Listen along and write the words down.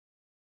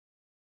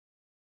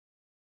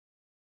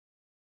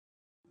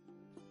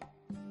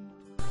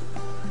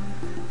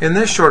In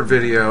this short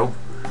video,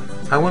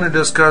 I want to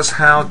discuss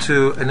how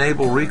to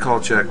enable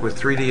RecallChek with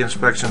 3D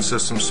inspection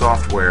system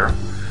software.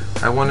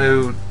 I want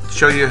to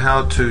show you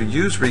how to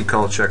use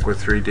RecallChek with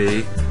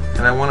 3D,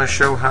 and I want to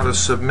show how to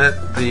submit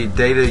the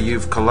data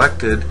you've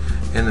collected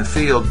in the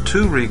field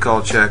to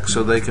RecallChek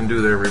so they can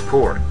do their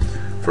report.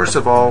 First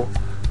of all,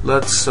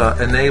 let's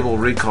enable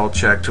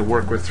RecallChek to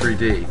work with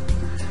 3D.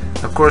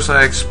 Of course,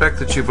 I expect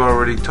that you've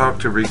already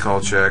talked to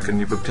RecallChek and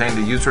you've obtained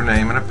a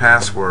username and a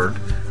password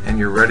and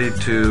you're ready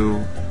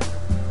to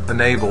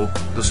enable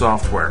the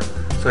software.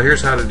 So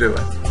here's how to do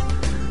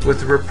it. With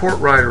the report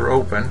writer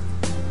open,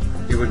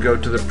 you would go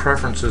to the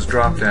Preferences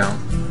drop-down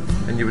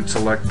and you would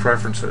select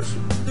Preferences.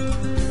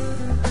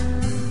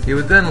 You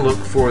would then look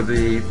for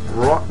the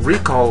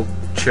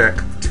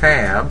RecallChek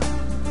tab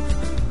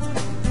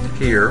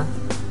here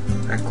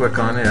and click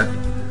on it,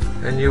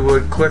 and you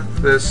would click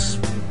this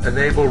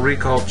Enable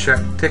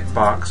RecallChek tick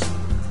box,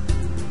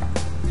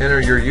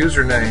 enter your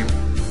username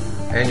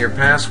and your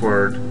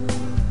password,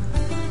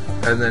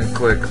 and then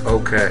click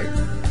OK.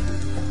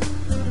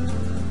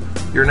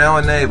 You're now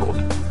enabled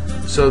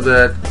so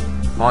that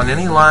on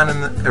any line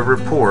in a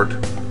report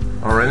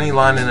or any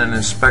line in an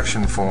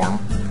inspection form,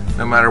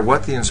 no matter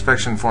what the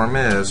inspection form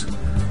is,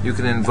 you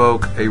can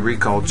invoke a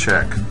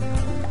RecallChek.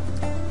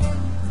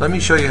 Let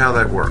me show you how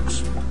that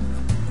works.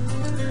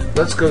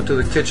 Let's go to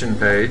the kitchen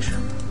page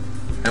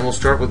and we'll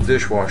start with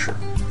dishwasher.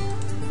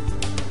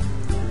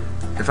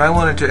 If I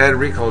wanted to add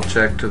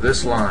RecallChek to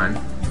this line,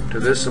 to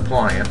this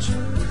appliance,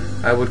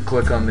 I would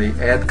click on the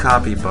Add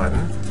Copy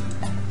button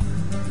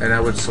and I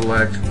would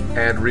select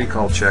Add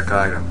RecallChek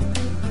Item.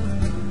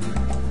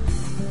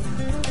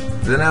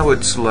 Then I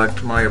would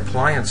select my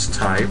appliance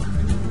type,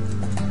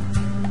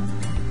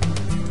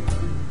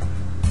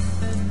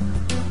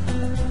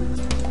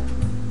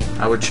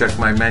 I would check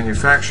my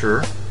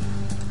manufacturer,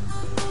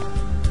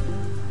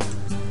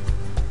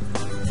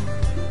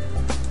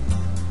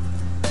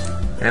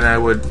 and I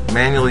would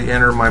manually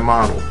enter my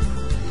model.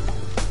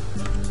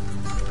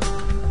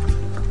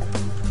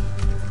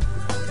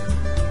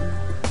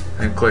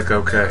 And click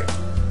OK.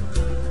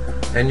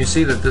 And you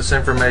see that this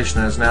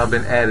information has now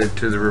been added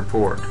to the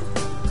report.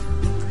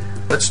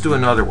 Let's do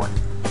another one.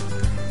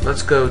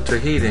 Let's go to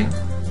heating,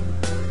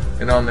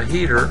 and on the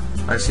heater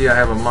I see I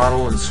have a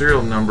model and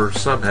serial number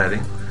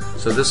subheading,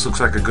 so this looks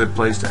like a good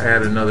place to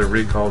add another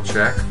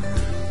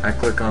RecallChek. I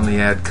click on the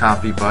Add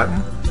Copy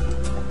button.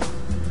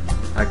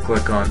 I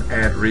click on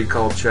Add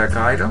RecallChek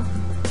Item.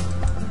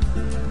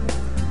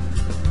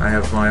 I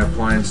have my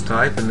appliance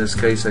type, in this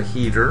case a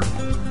heater.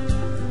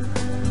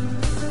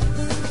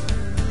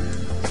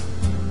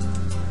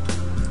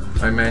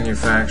 My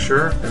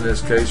manufacturer, in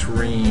this case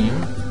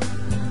Rheem.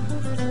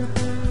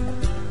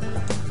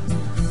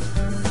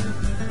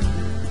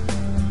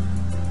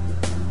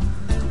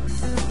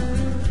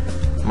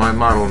 My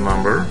model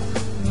number.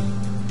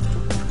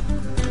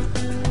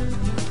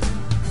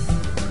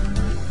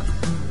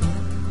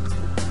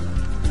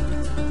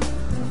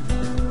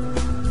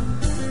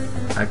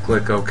 I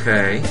click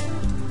OK,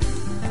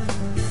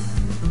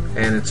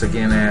 and it's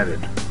again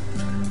added.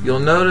 You'll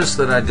notice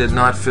that I did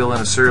not fill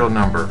in a serial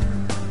number.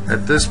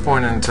 At this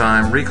point in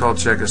time,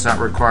 RecallChek is not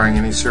requiring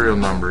any serial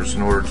numbers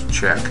in order to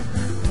check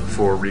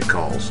for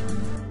recalls.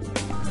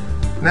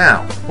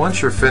 Now,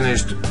 once you're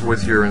finished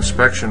with your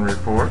inspection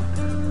report,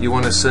 you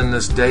want to send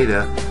this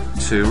data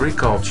to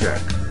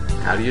RecallChek.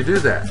 How do you do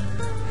that?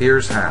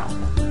 Here's how.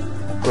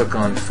 Click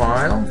on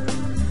File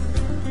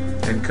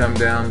and come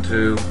down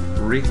to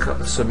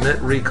Submit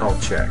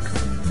RecallChek.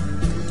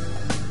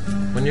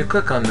 When you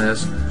click on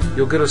this,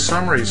 you'll get a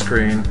summary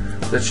screen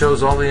that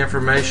shows all the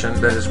information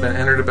that has been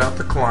entered about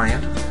the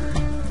client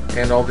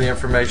and all the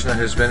information that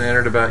has been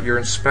entered about your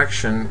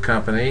inspection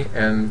company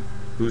and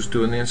who's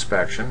doing the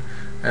inspection.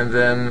 And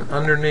then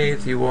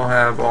underneath you will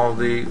have all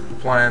the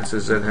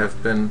appliances that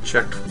have been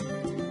checked.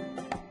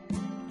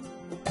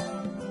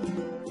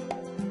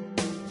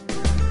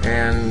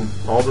 And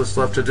all that's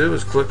left to do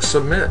is click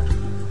Submit.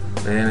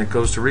 And it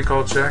goes to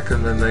RecallChek,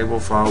 and then they will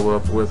follow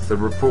up with the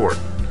report.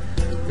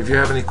 If you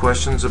have any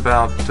questions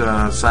about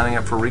signing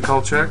up for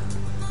RecallChek,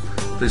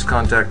 please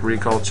contact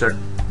RecallChek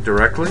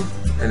directly.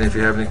 And if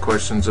you have any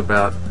questions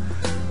about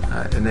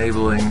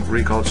enabling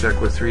RecallChek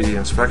with 3D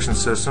inspection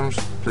systems,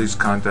 please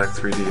contact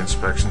 3D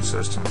Inspection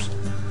Systems.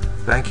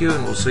 Thank you,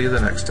 and we'll see you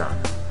the next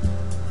time.